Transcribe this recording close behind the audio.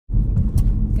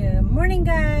morning,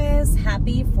 guys.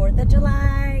 Happy 4th of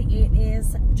July. It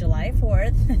is July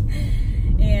 4th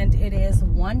and it is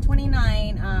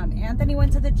 1:29. Anthony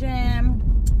went to the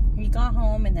gym. He got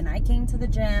home and then I came to the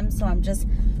gym, so I'm just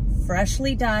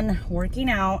freshly done working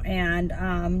out, and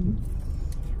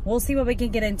we'll see what we can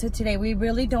get into today. We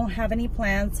really don't have any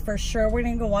plans. For sure we're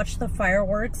gonna go watch the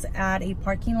fireworks at a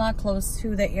parking lot close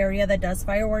to the area that does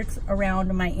fireworks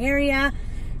around my area.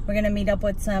 We're gonna meet up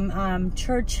with some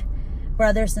church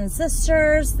brothers and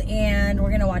sisters, and we're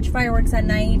gonna watch fireworks at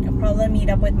night. I'll probably meet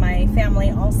up with my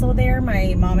family also there.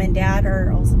 My mom and dad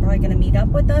are also probably gonna meet up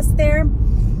with us there.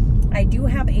 I do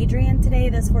have Adrian today,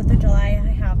 this 4th of July. I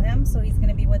have him, so he's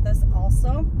gonna be with us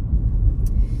also.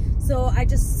 So I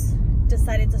just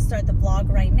decided to start the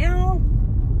vlog right now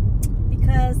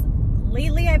because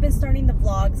lately I've been starting the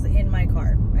vlogs in my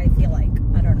car. I feel like,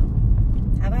 I don't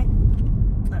know, have I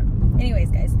don't know.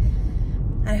 Anyways, guys,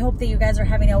 I hope that you guys are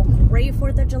having a great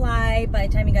 4th of July. By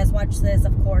the time you guys watch this,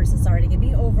 of course, it's already gonna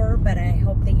be over, but I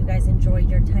hope that you guys enjoyed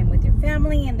your time with your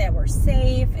family and that we're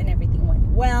safe and everything went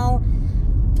well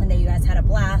and that you guys had a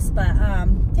blast. But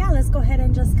yeah, let's go ahead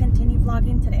and just continue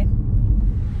vlogging today.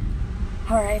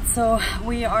 All right, so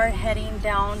we are heading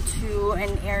down to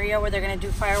an area where they're gonna do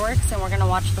fireworks, and we're gonna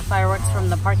watch the fireworks from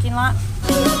the parking lot.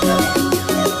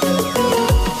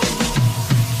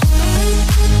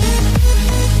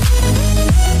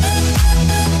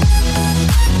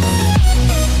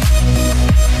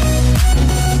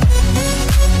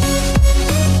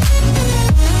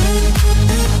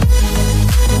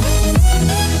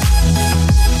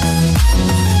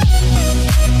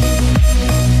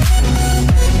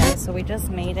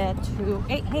 Just made it to,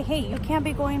 hey, you can't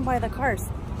be going by the cars,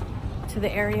 to the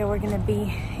area we're gonna be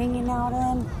hanging out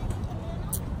in.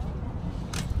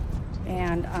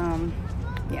 And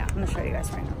yeah, I'm gonna show you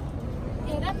guys right now.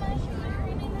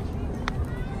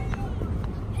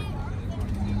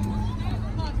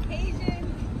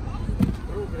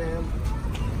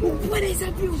 What is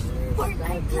up, you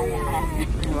Fortnite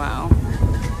player? Wow.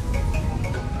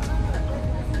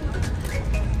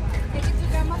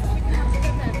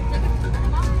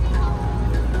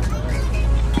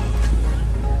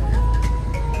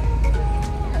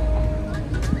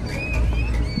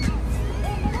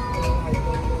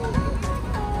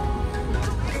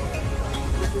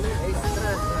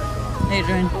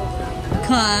 Adrian,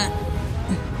 cut.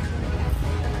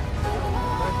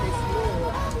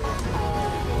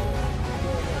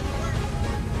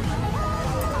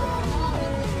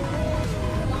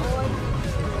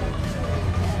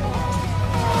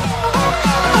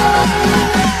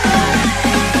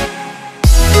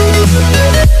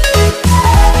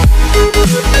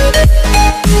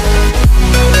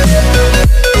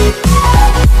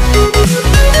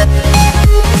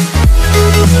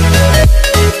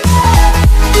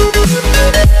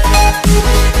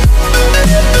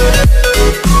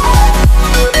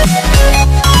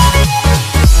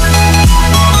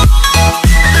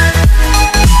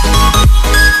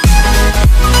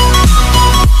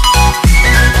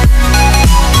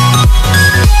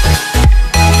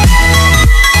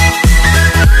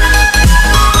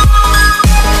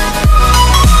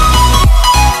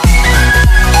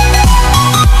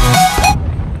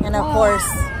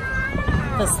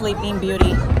 The Sleeping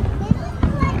Beauty,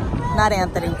 not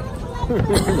Anthony.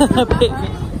 Baby.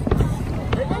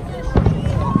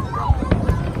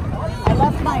 I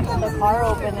left the car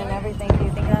open and everything. Do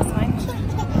you think that's fine?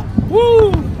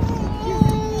 Woo!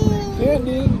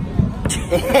 Candy.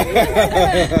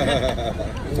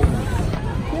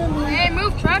 Hey,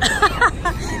 move, truck.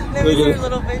 Let me see your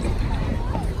little face.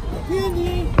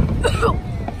 Candy.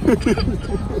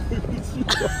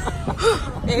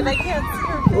 Babe, I can't see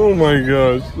her. Oh my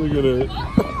gosh, look at it.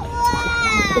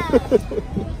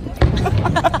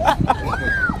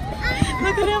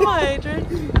 Look at him, Adrian.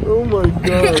 Oh my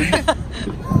gosh.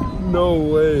 No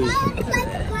way.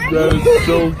 That is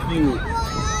so cute.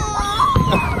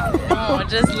 Oh,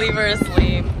 just leave her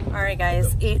asleep. Alright,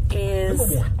 guys, it is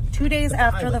 2 days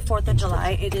after the 4th of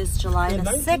July. It is July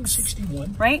the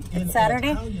 6th, right? It's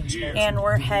Saturday. And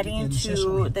we're heading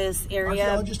to this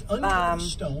area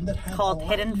called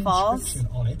Hidden Falls.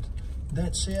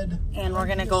 And we're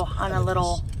going to go on a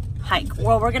little hike.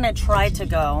 Well, we're going to try to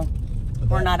go.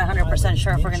 We're not 100%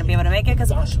 sure if we're going to be able to make it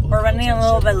because we're running a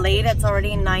little bit late. It's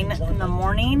already 9 in the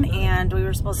morning and we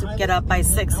were supposed to get up by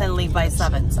 6 and leave by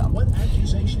 7. So,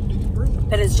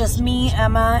 but it's just me,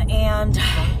 Emma, and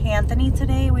Anthony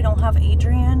today. We don't have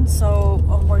Adrian, so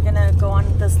we're going to go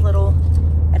on this little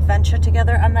adventure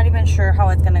together. I'm not even sure how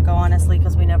it's going to go, honestly,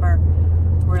 because we never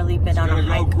really been on a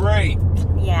hike. It's gonna go great.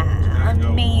 Yeah,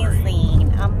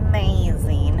 amazing,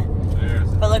 amazing.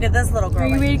 But look at this little girl. Are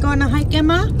you ready to go on a hike,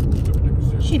 Emma?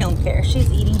 She don't care.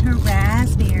 She's eating her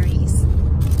raspberries.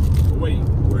 Wait.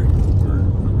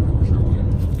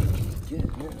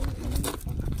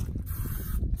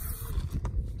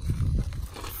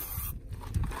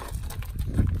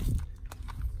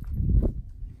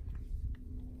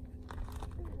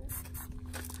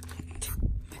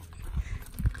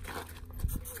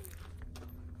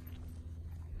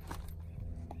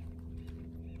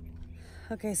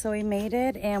 Okay, so we made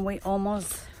it and we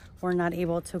almost were not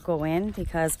able to go in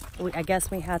because I guess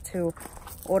we had to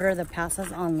order the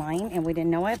passes online and we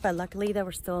didn't know it, but luckily there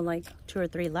were still like 2 or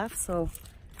 3 left, so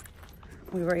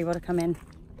we were able to come in.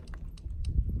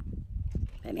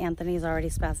 And Anthony's already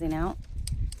spazzing out.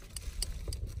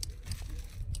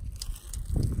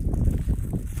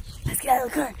 Let's get out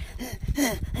of the car.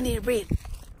 I need to breathe.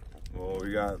 Well,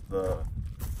 we got the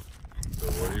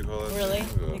what do you call it? Really?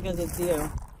 Because it's you.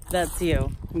 That's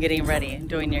you getting ready,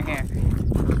 doing your hair.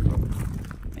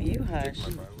 You hush.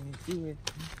 No,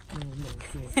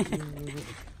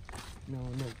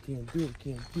 can't do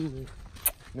it.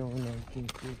 No,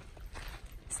 can't do it.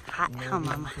 It's hot now,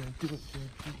 Mama.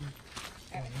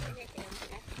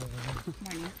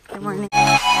 Good morning.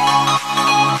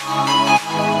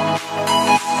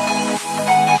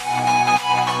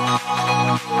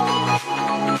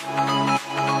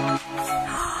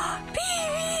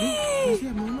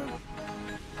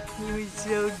 You're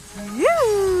so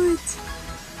cute.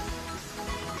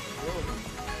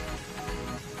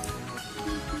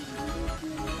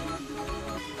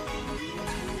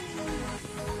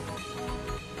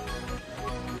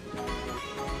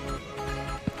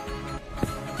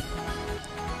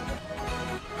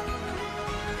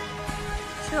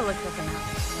 Should have looked at them.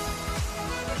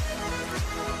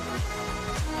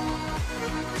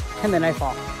 And then I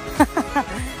fall.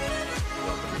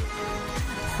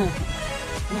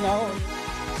 No.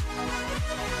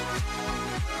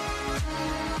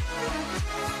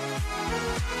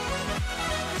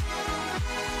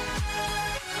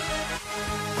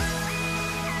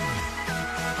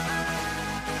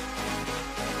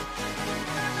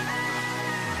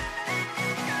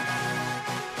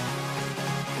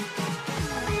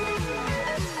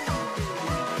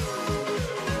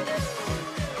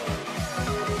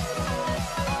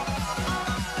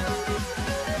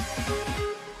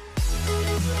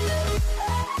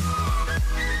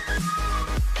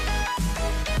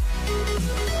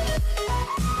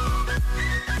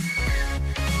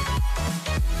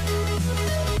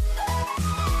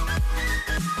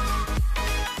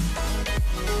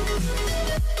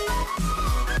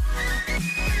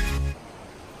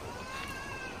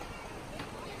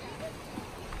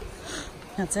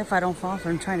 That's if I don't fall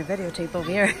from trying to videotape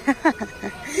over here.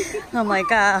 I'm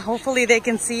like, hopefully they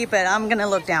can see, but I'm gonna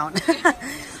look down.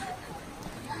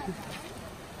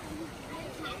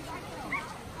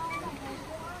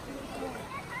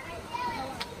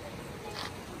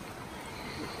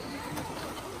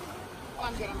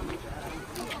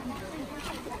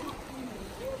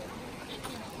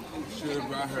 Should have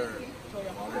brought her.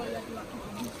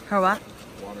 Her what?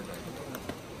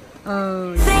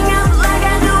 Oh. Sing out like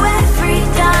I do every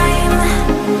time.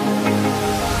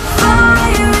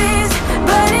 Fire is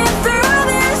burning through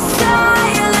this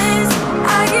silence.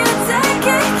 I can't take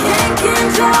it, can't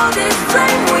control this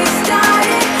flame we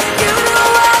started. You know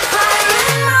I'm fire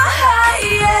in my heart,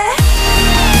 yeah.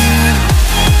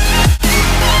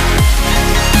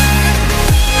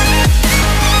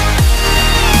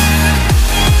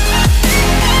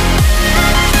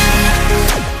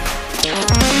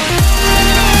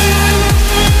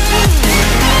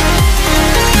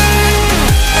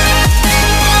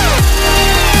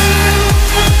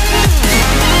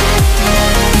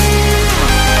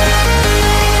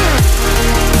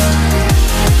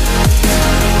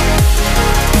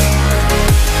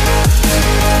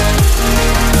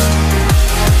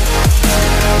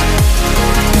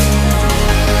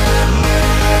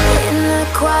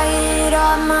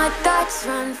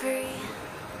 Run free,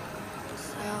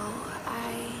 so I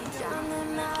drown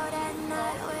them out at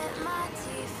night with my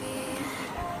TV.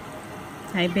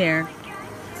 Hi, Bear.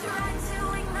 Try to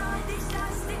ignore these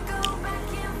thoughts that go back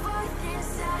and forth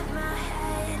inside my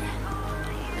head.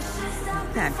 It's just up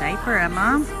That diaper,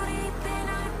 Emma. too deep and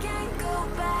I can't go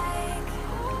back.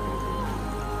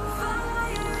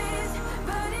 Fire is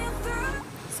burning through.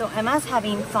 So Emma's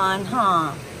having fun,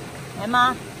 huh?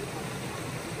 Emma?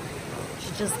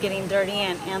 Just getting dirty,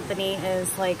 and Anthony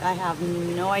is like, I have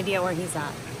no idea where he's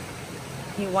at.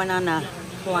 He went on a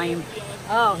climb.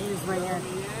 Oh, he's right here.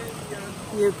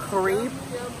 You creep.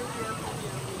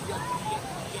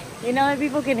 You know that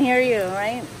people can hear you,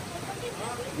 right?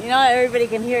 You know, everybody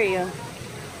can hear you.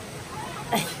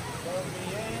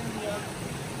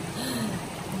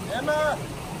 Emma!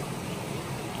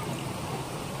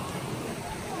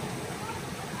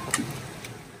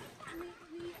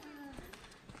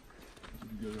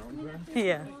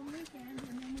 Yeah.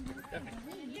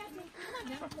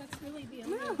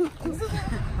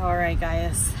 All right,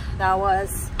 guys. That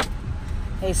was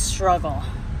a struggle.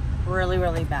 Really,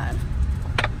 really bad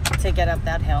to get up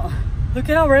that hill. Look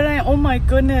at how red I am. Oh my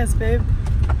goodness, babe.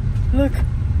 Look.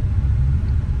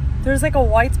 There's like a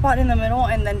white spot in the middle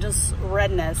and then just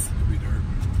redness.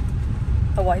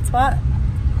 The white spot?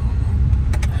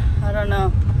 I don't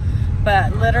know.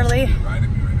 But literally,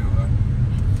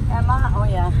 Emma, oh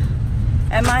yeah.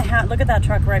 Emma had, look at that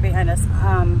truck right behind us.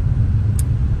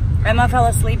 Emma fell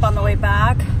asleep on the way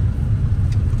back.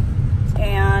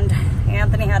 And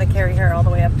Anthony had to carry her all the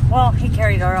way up. Well, he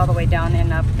carried her all the way down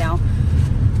and up, down.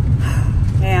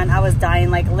 And I was dying,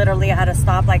 like literally I had to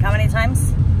stop like how many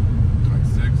times? Like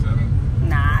 6, 7.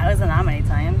 Nah, it wasn't that many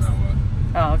times. No, what?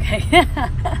 Oh, okay.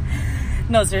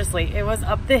 No, seriously, it was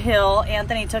up the hill.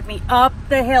 Anthony took me up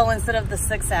the hill instead of the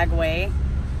zigzag way.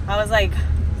 I was like,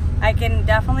 I can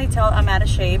definitely tell I'm out of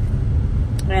shape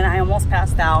and I almost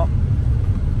passed out.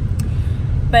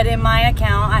 But in my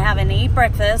account, I haven't eaten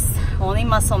breakfast, only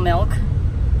muscle milk,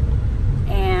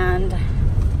 and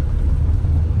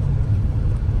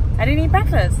I didn't eat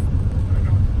breakfast.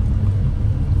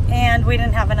 And we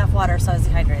didn't have enough water, so I was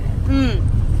dehydrated.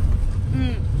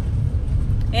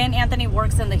 And Anthony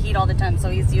works in the heat all the time, so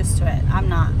he's used to it. I'm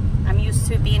not. I'm used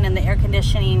to being in the air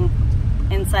conditioning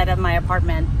inside of my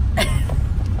apartment.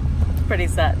 It's pretty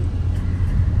sad.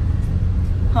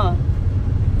 Huh.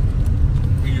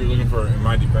 I think you're looking for in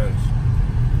my defense.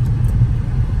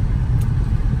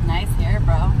 Nice hair,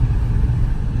 bro.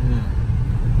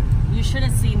 You should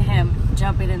have seen him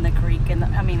jumping in the creek, in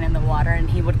the water, and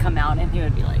he would come out and he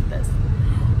would be like this.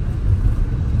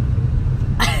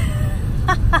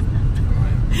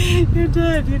 You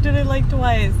did it like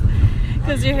twice.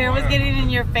 Because your hair was getting in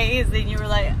your face and you were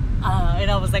like, and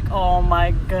I was like, oh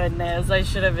my goodness, I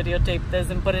should have videotaped this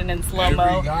and put it in slow-mo.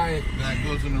 Every guy that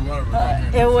goes in the water.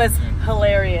 It was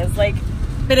hilarious. Like,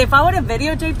 but if I would have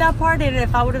videotaped that part and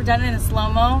if I would have done it in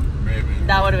slow-mo,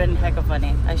 that would have been hecka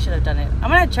funny. I should have done it. I'm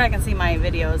gonna check and see my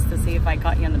videos to see if I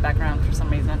caught you in the background for some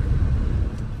reason.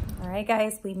 All right,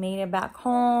 guys, we made it back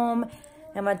home.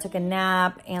 Emma took a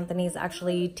nap. Anthony's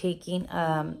actually taking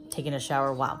a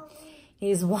shower. Wow.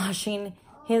 He's washing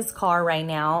his car right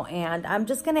now, and I'm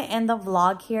just gonna end the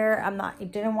vlog here. I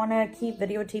didn't want to keep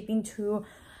videotaping too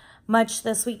much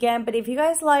this weekend, but if you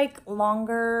guys like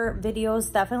longer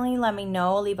videos, definitely let me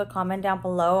know. Leave a comment down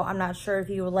below. I'm not sure if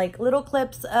you like little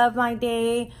clips of my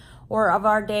day or of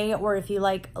our day, or if you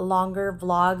like longer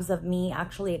vlogs of me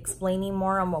actually explaining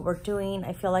more on what we're doing.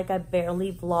 I feel like I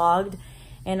barely vlogged,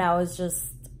 and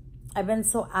I've been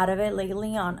so out of it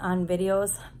lately on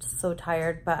videos. I'm just so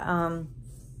tired, but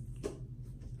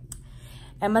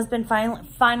Emma's been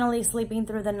finally sleeping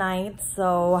through the night,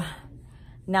 so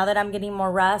now that I'm getting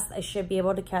more rest, I should be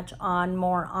able to catch on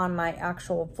more on my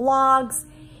actual vlogs.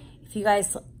 If you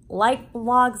guys like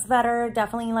vlogs better,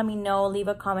 definitely let me know. Leave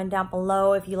a comment down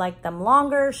below if you like them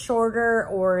longer, shorter,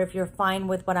 or if you're fine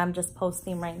with what I'm just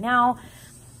posting right now.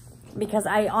 Because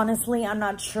I'm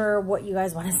not sure what you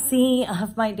guys want to see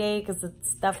of my day, because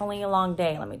it's definitely a long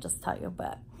day, let me just tell you.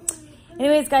 But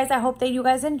anyways, guys, I hope that you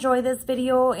guys enjoy this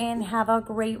video and have a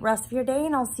great rest of your day,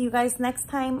 and I'll see you guys next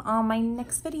time on my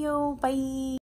next video. Bye.